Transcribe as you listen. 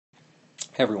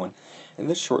Hey everyone, in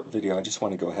this short video I just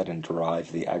want to go ahead and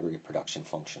derive the aggregate production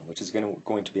function, which is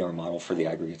going to be our model for the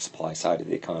aggregate supply side of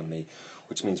the economy,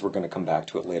 which means we're going to come back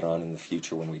to it later on in the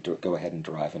future when we go ahead and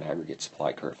derive an aggregate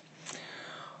supply curve.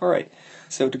 Alright,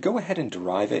 so to go ahead and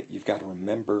derive it, you've got to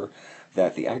remember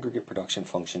that the aggregate production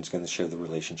function is going to show the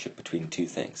relationship between two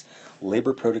things: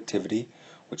 labor productivity,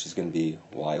 which is going to be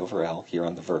y over L here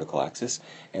on the vertical axis,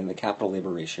 and the capital labor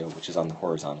ratio, which is on the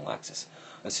horizontal axis,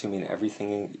 assuming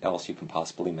everything else you can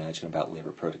possibly imagine about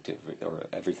labor productivity, or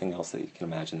everything else that you can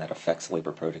imagine that affects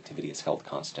labor productivity, is held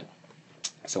constant.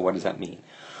 So what does that mean?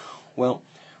 Well,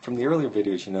 from the earlier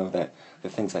videos you know that the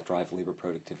things that drive labor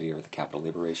productivity are the capital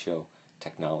labor ratio,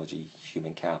 technology,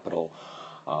 human capital,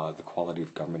 the quality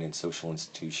of government and social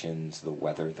institutions, the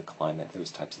weather, the climate,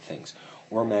 those types of things.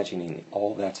 We're imagining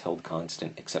all that's held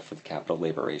constant except for the capital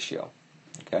labor ratio.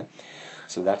 Okay?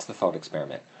 So that's the thought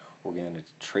experiment. We're going to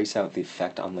trace out the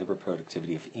effect on labor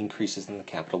productivity of increases in the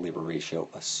capital labor ratio,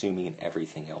 assuming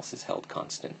everything else is held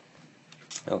constant.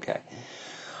 Okay.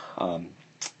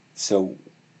 So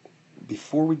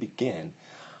before we begin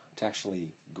to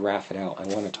actually graph it out, I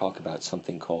want to talk about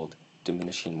something called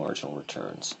diminishing marginal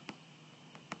returns.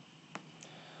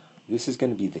 This is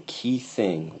going to be the key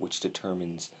thing which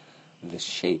determines the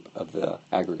shape of the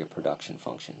aggregate production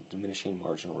function, diminishing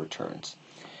marginal returns.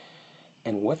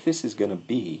 And what this is going to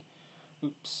be,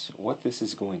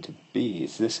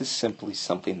 is this is simply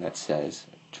something that says,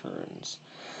 turns,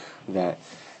 that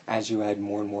as you add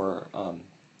more and more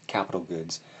capital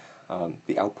goods,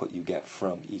 the output you get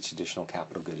from each additional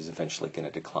capital good is eventually going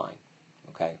to decline,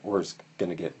 okay, or is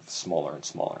going to get smaller and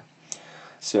smaller.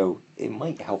 So it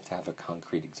might help to have a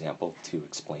concrete example to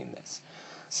explain this.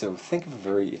 So think of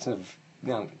it's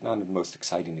not the most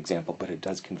exciting example, but it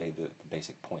does convey the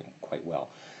basic point quite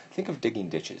well. Think of digging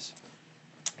ditches,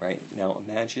 right? Now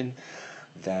imagine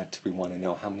that we want to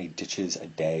know how many ditches a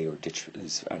day or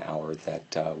ditches an hour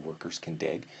that workers can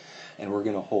dig, and we're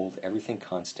going to hold everything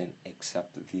constant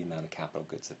except the amount of capital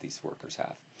goods that these workers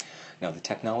have. Now the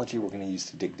technology we're going to use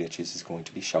to dig ditches is going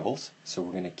to be shovels, so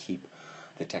we're going to keep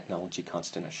the technology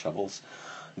constant as shovels.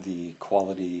 The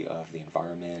quality of the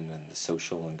environment and the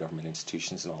social and government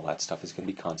institutions and all that stuff is going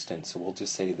to be constant, so we'll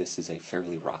just say this is a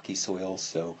fairly rocky soil,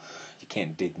 so you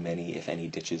can't dig many, if any,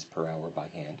 ditches per hour by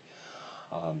hand.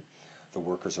 The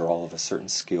workers are all of a certain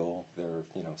skill, they're,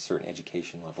 certain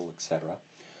education level, etc.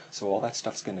 So all that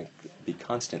stuff's going to be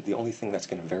constant. The only thing that's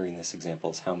going to vary in this example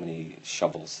is how many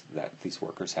shovels that these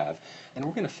workers have, and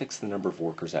we're going to fix the number of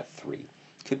workers at 3.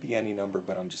 Could be any number,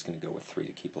 but I'm just going to go with 3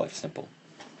 to keep life simple.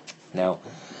 Now,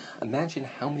 imagine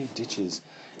how many ditches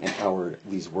an hour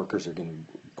these workers are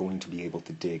going to be able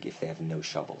to dig if they have no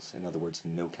shovels. In other words,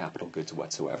 no capital goods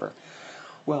whatsoever.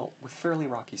 Well, with fairly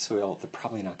rocky soil, they're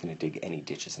probably not going to dig any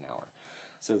ditches an hour.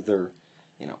 So their,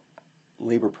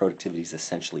 labor productivity is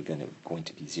essentially going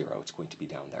to be 0. It's going to be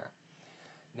down there.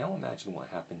 Now imagine what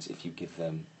happens if you give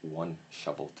them 1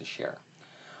 shovel to share.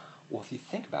 Well, if you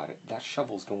think about it, that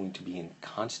shovel is going to be in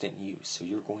constant use, so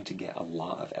you're going to get a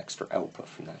lot of extra output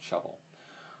from that shovel.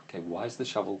 Okay, why is the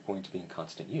shovel going to be in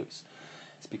constant use?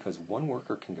 It's because one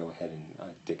worker can go ahead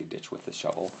and dig a ditch with the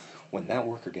shovel. When that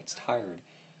worker gets tired,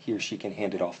 he or she can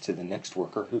hand it off to the next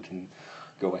worker, who can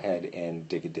go ahead and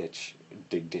dig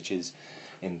ditches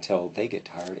until they get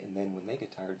tired, and then when they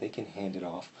get tired, they can hand it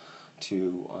off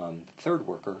to the third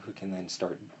worker, who can then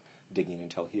start digging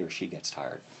until he or she gets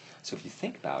tired. So if you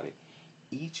think about it,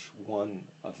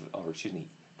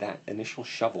 that initial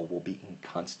shovel will be in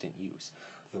constant use.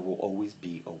 There will always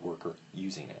be a worker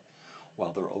using it,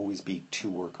 while there will always be 2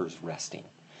 workers resting.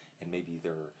 And maybe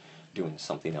they're doing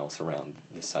something else around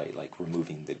the site, like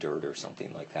removing the dirt or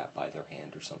something like that by their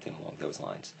hand or something along those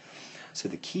lines. So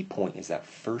the key point is that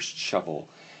first shovel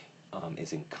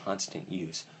is in constant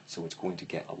use, so it's going to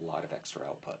get a lot of extra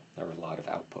output, or a lot of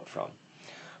output from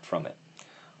it.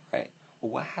 Right? Well,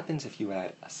 what happens if you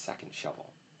add a second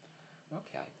shovel?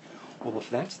 Okay, well, if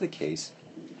that's the case,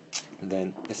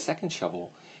 then the second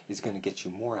shovel is going to get you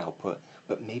more output,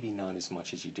 but maybe not as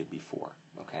much as you did before.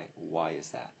 Okay, why is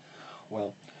that?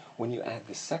 Well, when you add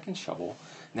the second shovel,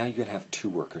 now you're going to have 2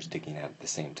 workers digging at the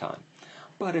same time.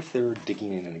 But if they're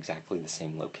digging in exactly the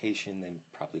same location, they're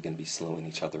probably going to be slowing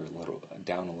each other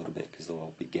down a little bit, because they'll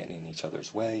all be getting in each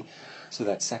other's way. So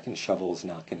that second shovel is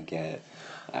not going to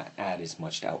add as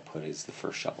much output as the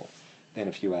first shovel. Then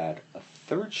if you add a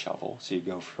third shovel, so you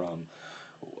go from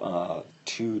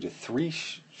 2 to 3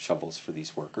 shovels for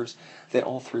these workers, then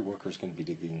all 3 workers are going to be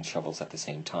digging shovels at the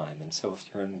same time. And so if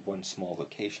you're in one small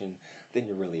location, then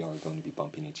you really are going to be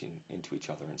bumping into each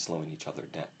other and slowing each other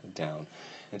down.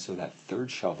 And so that 3rd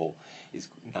shovel is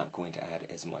not going to add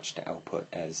as much to output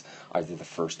as either the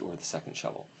 1st or the 2nd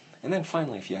shovel. And then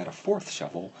finally, if you add a 4th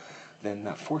shovel, then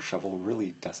that 4th shovel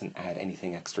really doesn't add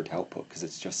anything extra to output because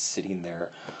it's just sitting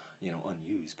there,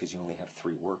 unused because you only have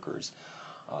 3 workers.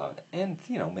 And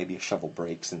maybe a shovel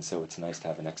breaks, and so it's nice to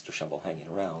have an extra shovel hanging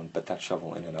around, but that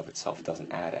shovel in and of itself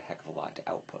doesn't add a heck of a lot to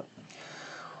output.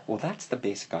 Well, that's the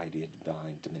basic idea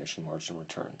behind diminishing marginal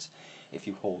returns. If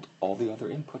you hold all the other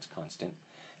inputs constant,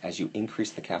 as you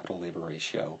increase the capital-labor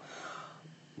ratio,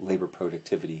 labor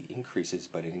productivity increases,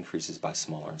 but it increases by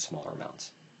smaller and smaller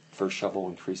amounts. 1st shovel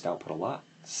increased output a lot,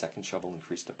 2nd shovel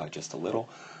increased it by just a little,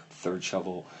 3rd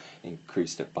shovel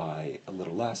increased it by a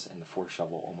little less, and the 4th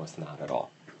shovel almost not at all.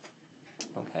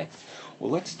 Okay,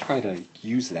 well, let's try to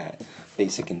use that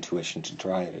basic intuition to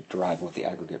try to derive what the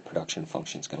aggregate production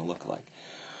function is going to look like.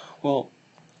 Well,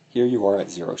 here you are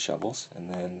at 0 shovels, and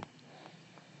then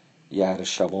you add a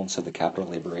shovel, and so the capital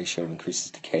labor ratio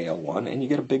increases to KL1, and you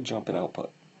get a big jump in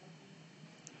output.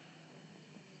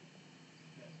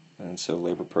 And so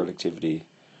labor productivity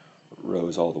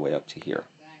rose all the way up to here.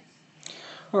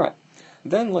 All right,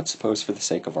 then let's suppose for the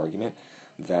sake of argument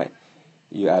that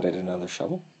you added another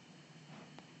shovel.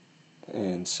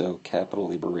 And so capital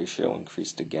labor ratio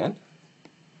increased again.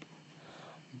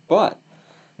 But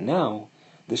now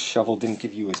this shovel didn't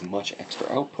give you as much extra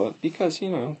output because,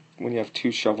 when you have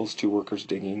 2 shovels, 2 workers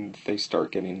digging, they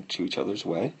start getting into each other's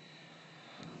way.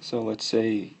 So let's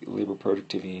say labor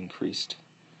productivity increased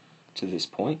to this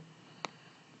point.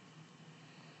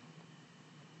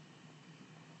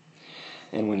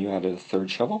 And when you added a 3rd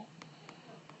shovel,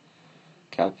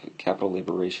 capital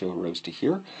labor ratio rose to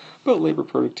here, but labor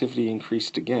productivity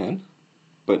increased again,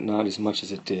 but not as much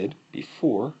as it did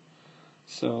before.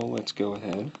 So let's go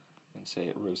ahead and say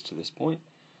it rose to this point.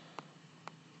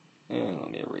 And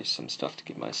let me erase some stuff to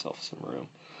give myself some room.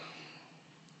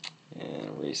 And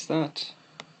erase that.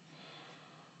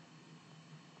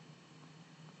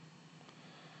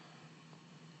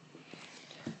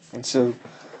 And so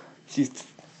if you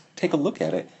take a look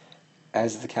at it,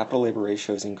 as the capital labor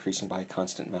ratio is increasing by a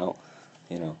constant amount,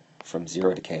 from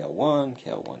 0 to KL1,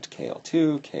 KL1 to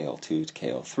KL2, KL2 to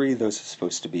KL3, those are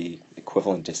supposed to be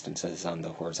equivalent distances on the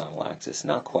horizontal axis.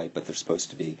 Not quite, but they're supposed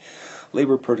to be.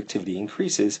 Labor productivity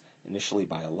increases initially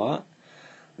by a lot,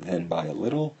 then by a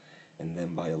little, and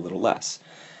then by a little less.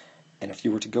 And if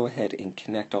you were to go ahead and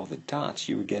connect all the dots,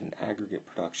 you would get an aggregate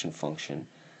production function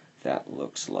that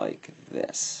looks like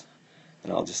this.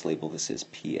 And I'll just label this as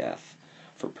PF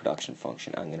for production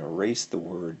function. I'm going to erase the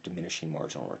word diminishing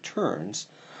marginal returns,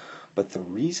 but the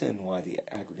reason why the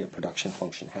aggregate production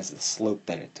function has the slope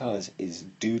that it does is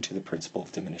due to the principle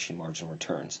of diminishing marginal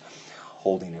returns.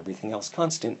 Holding everything else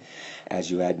constant, as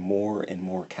you add more and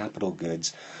more capital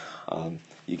goods,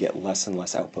 you get less and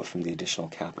less output from the additional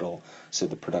capital, so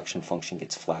the production function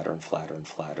gets flatter and flatter and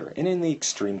flatter. And in the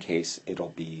extreme case, it'll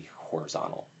be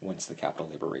horizontal once the capital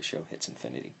labor ratio hits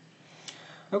infinity.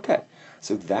 Okay,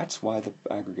 so that's why the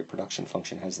aggregate production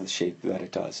function has the shape that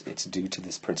it does. It's due to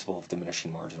this principle of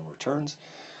diminishing marginal returns.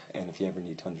 And if you ever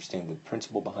need to understand the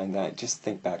principle behind that, just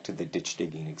think back to the ditch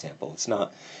digging example. It's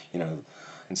not,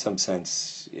 in some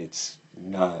sense, it's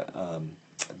not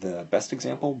the best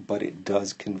example, but it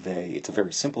does convey, it's a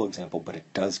very simple example, but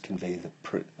it does convey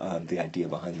the idea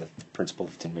behind the principle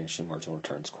of diminishing marginal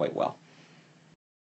returns quite well.